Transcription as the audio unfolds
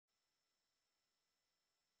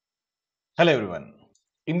Hello everyone.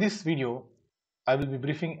 In this video, I will be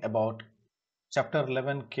briefing about Chapter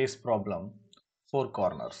 11 case problem, 4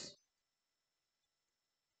 corners.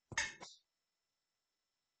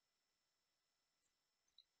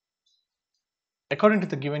 According to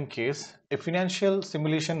the given case, a financial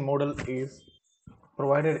simulation model is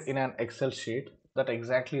provided in an Excel sheet that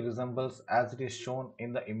exactly resembles as it is shown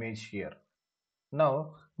in the image here.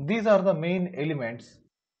 Now, these are the main elements,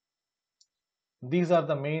 these are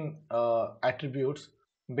the main attributes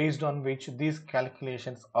based on which these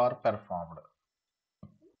calculations are performed.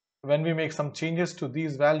 When we make some changes to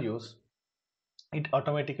these values, it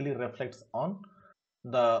automatically reflects on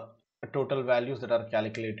the total values that are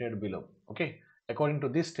calculated below. Okay, according to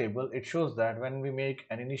this table, it shows that when we make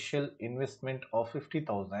an initial investment of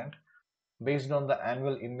 50,000 based on the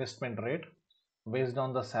annual investment rate, based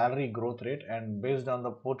on the salary growth rate, and based on the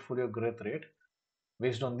portfolio growth rate,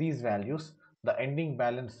 based on these values, the ending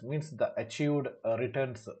balance means the achieved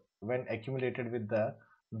returns when accumulated with the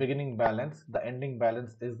beginning balance. The ending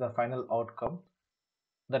balance is the final outcome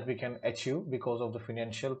that we can achieve because of the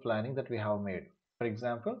financial planning that we have made. For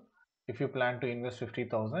example, if you plan to invest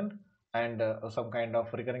 50,000 and some kind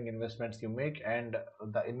of recurring investments you make, and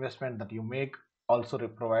the investment that you make also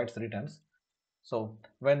provides returns. So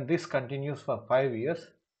when this continues for 5 years,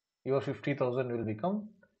 your 50,000 will become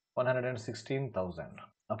 116,000.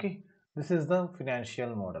 Okay, this is the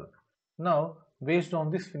financial model. Now, based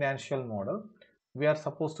on this financial model, we are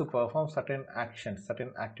supposed to perform certain actions,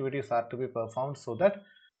 certain activities are to be performed so that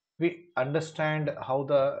we understand how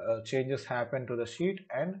the changes happen to the sheet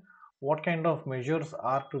and what kind of measures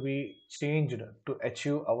are to be changed to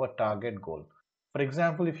achieve our target goal. For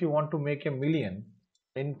example, if you want to make a million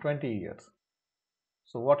in 20 years,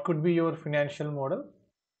 so what could be your financial model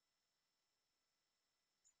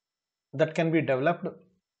that can be developed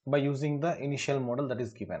by using the initial model that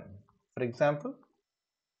is given? For example,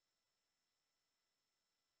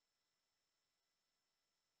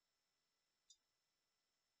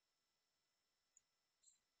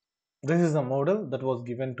 this is a model that was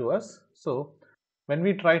given to us. So when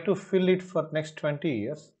we try to fill it for next 20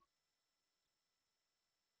 years,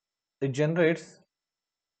 it generates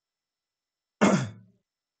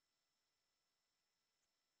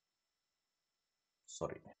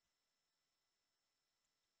sorry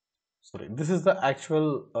this is the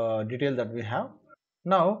actual detail that we have.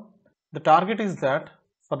 Now the target is that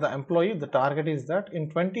for the employee, the target is that in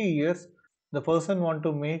 20 years the person want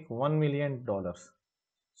to make $1 million.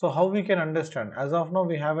 So how we can understand? As of now,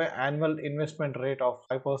 we have an annual investment rate of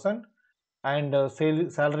 5%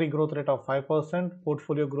 and salary growth rate of 5%,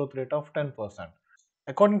 portfolio growth rate of 10%.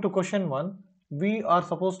 According to question 1, we are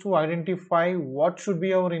supposed to identify what should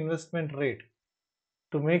be our investment rate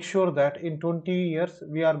to make sure that in 20 years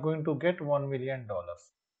we are going to get $1 million.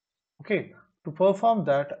 Okay, to perform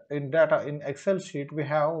that in Excel sheet, we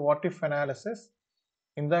have what if analysis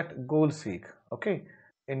in that goal seek. Okay,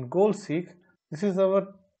 in goal seek, this is our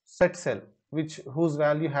set cell whose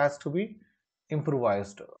value has to be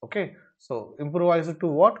improvised. Okay, so improvised to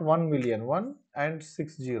what? 1 million, 1 and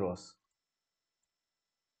 6 zeros.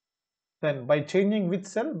 Then by changing which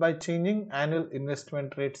cell? By changing annual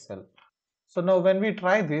investment rate cell. So now when we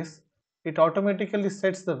try this, it automatically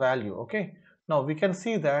sets the value. Okay, now we can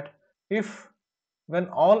see that if when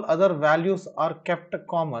all other values are kept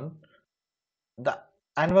common, the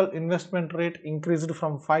annual investment rate increased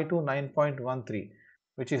from 5 to 9.13,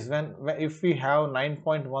 which is when if we have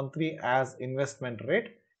 9.13 as investment rate,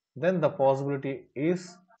 then the possibility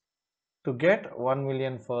is to get 1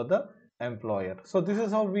 million for the employer. So this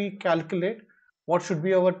is how we calculate what should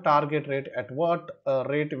be our target rate, at what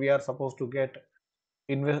rate we are supposed to get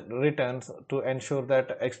returns to ensure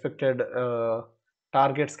that expected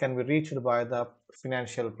targets can be reached by the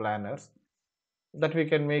financial planners, that we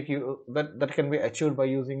can make you that can be achieved by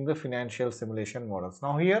using the financial simulation models.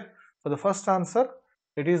 Now here for the first answer,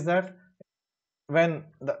 it is that when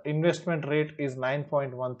the investment rate is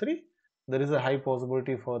 9.13, there is a high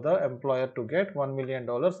possibility for the employer to get $1 million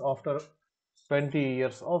after 20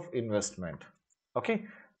 years of investment. Okay,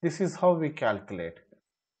 this is how we calculate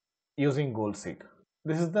using goal seek.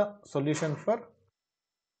 This is the solution for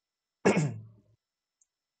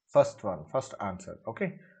first answer.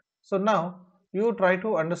 Okay, so now you try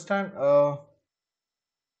to understand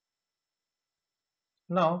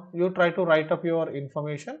now you try to write up your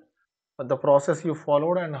information, the process you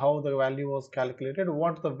followed and how the value was calculated,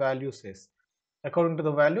 what the value says. According to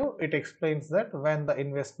the value, it explains that when the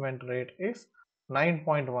investment rate is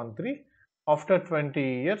 9.13, after 20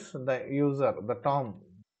 years the Tom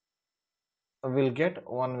will get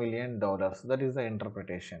 $1 million. That is the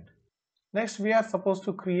interpretation. Next, we are supposed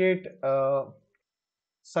to create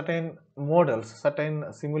certain models,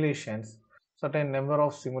 certain simulations, certain number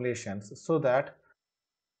of simulations, so that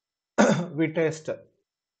we test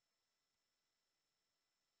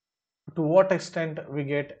to what extent we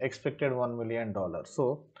get expected $1 million.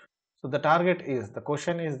 So the target is, the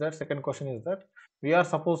question is that, second question is that we are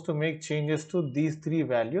supposed to make changes to these three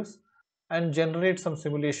values and generate some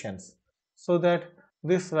simulations so that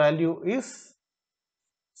this value is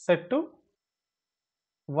set to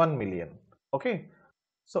 1 million. Okay,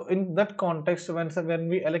 so in that context, when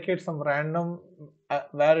we allocate some random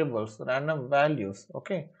variables, random values,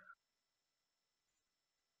 okay,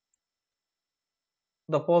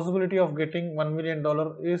 the possibility of getting $1 million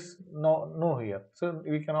is no here. So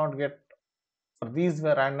we cannot get, for these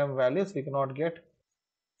were random values, we cannot get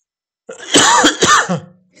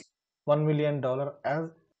 $1 million as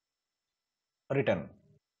written.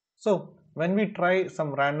 So when we try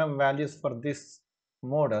some random values for this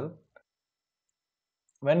model,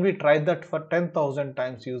 when we tried that for 10,000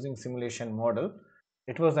 times using simulation model,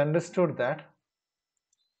 it was understood that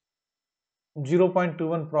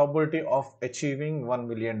 0.21 probability of achieving $1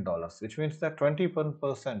 million, which means that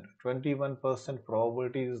 21%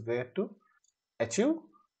 probability is there to achieve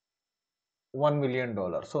 $1 million.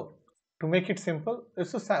 So to make it simple,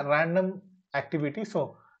 it's a random activity.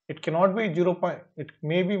 So it cannot be 0. It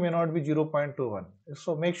maybe may not be 0.21.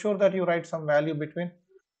 So make sure that you write some value between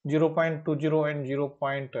 0.20 and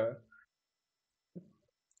 0.3,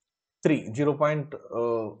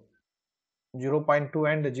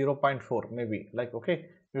 0.2 and 0.4, maybe, like, okay,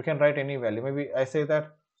 you can write any value. Maybe I say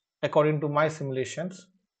that according to my simulations,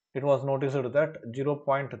 it was noticed that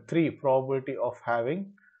 0.3 probability of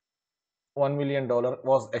having $1 million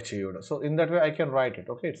was achieved. So in that way I can write it.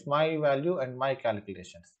 Okay, it's my value and my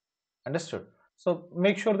calculations. Understood? So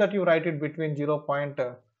make sure that you write it between 0.2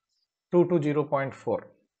 to 0.4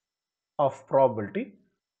 of probability.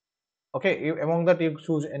 Okay, among that you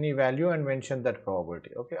choose any value and mention that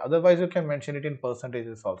probability. Okay, otherwise you can mention it in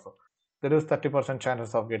percentages also. There is 30%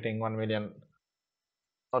 chances of getting 1 million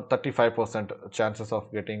or 35% chances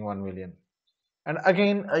of getting 1 million. And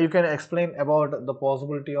again, you can explain about the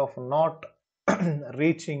possibility of not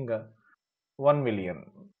reaching 1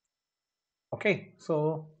 million. Okay,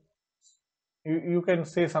 so you can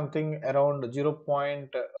say something around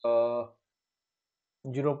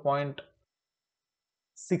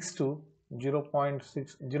 0.6 to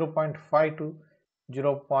 0.6, 0.5 to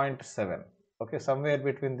 0.7. Okay, somewhere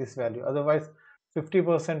between this value. Otherwise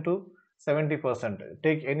 50% to 70%.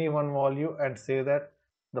 Take any one value and say that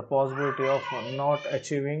the possibility of not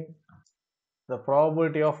achieving, the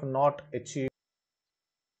probability of not achieving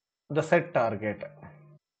the set target.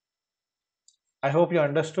 I hope you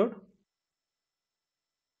understood.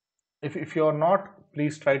 If you are not,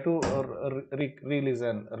 please try to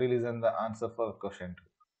re-listen the answer for question 2.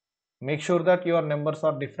 Make sure that your numbers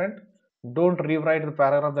are different. Don't rewrite the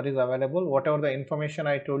paragraph that is available. Whatever the information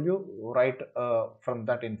I told you, write from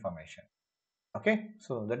that information. Okay,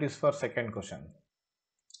 so that is for second question.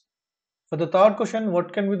 For the third question,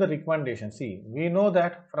 what can be the recommendation? See, we know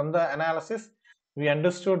that from the analysis, we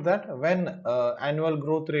understood that when annual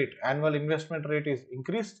growth rate, annual investment rate is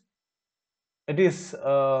increased, it is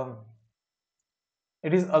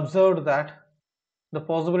observed that the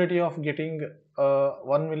possibility of getting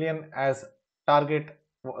 1 million as target,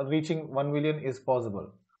 reaching 1 million is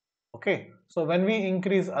possible. Okay, so when we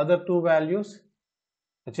increase other two values,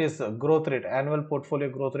 which is growth rate, annual portfolio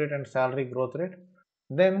growth rate and salary growth rate,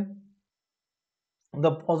 then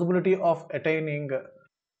the possibility of attaining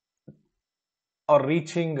or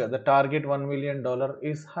reaching the target $1 million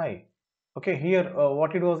is high. Okay, here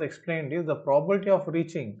what it was explained is the probability of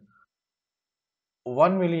reaching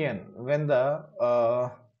 1 million when the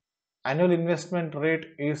annual investment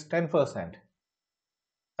rate is 10%,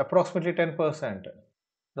 approximately 10%.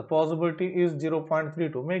 The possibility is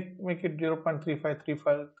 0.32. Make it 0.35,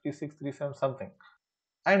 35, 36, 37, something.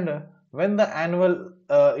 And when the annual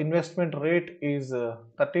investment rate is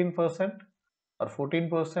 13% or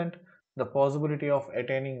 14%, the possibility of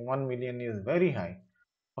attaining 1 million is very high.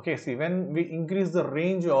 Okay, see, when we increase the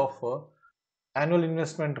range of annual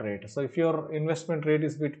investment rate, so if your investment rate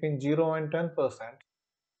is between 0 and 10%,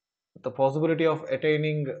 the possibility of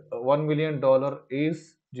attaining $1 million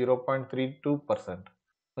is 0.32%,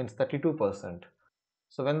 means 32%.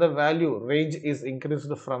 So when the value range is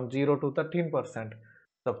increased from 0 to 13%,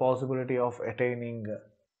 the possibility of attaining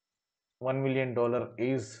 $1 million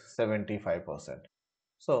is 75%.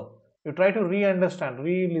 So you try to re-understand,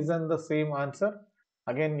 re-listen the same answer.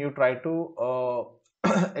 Again, you try to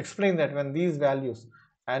explain that when these values,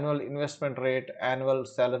 annual investment rate, annual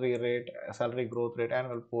salary rate, salary growth rate,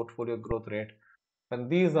 annual portfolio growth rate, when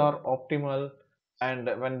these are optimal and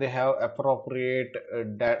when they have appropriate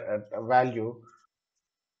value,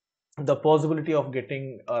 the possibility of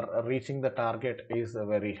getting or reaching the target is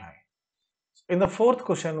very high. In the fourth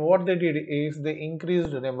question, what they did is they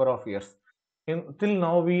increased the number of years. Till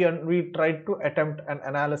now, we tried to attempt an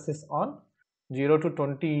analysis on 0 to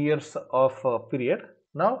 20 years of period.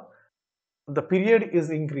 Now, the period is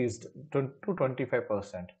increased to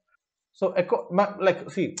 25%. So, like,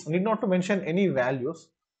 see, need not to mention any values.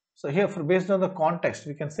 So here, based on the context,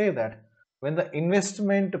 we can say that when the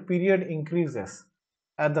investment period increases,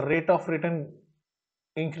 at the rate of return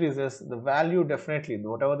increases, the value definitely,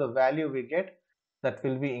 whatever the value we get, that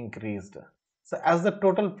will be increased. So as the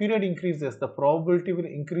total period increases, the probability will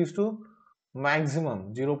increase to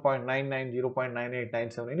maximum 0.99,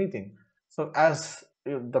 0.9897, anything. So as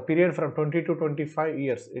the period from 20 to 25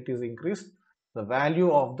 years, it is increased, the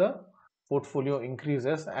value of the portfolio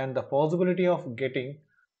increases and the possibility of getting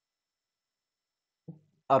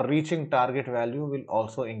or reaching target value will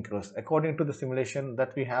also increase. According to the simulation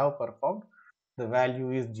that we have performed, the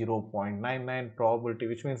value is 0.99 probability,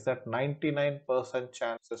 which means that 99%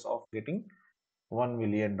 chances of getting $1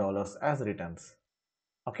 million as returns.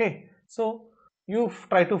 Okay, so you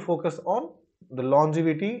try to focus on the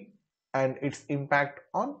longevity and its impact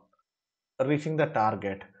on reaching the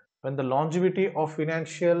target. When the longevity of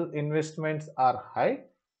financial investments are high,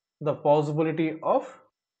 the possibility of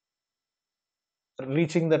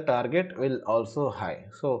reaching the target will also high.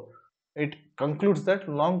 So it concludes that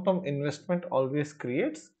long-term investment always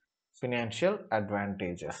creates financial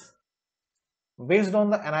advantages. Based on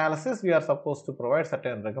the analysis, we are supposed to provide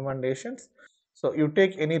certain recommendations. So you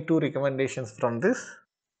take any two recommendations from this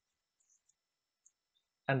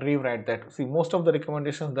and rewrite that. See, most of the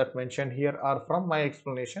recommendations that mentioned here are from my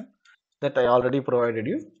explanation that I already provided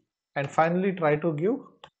you. And finally, try to give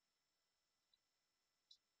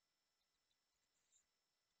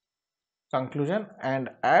conclusion and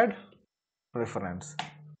add reference.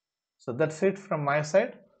 So that's it from my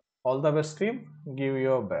side. All the best, team. Give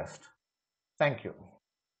your best. Thank you.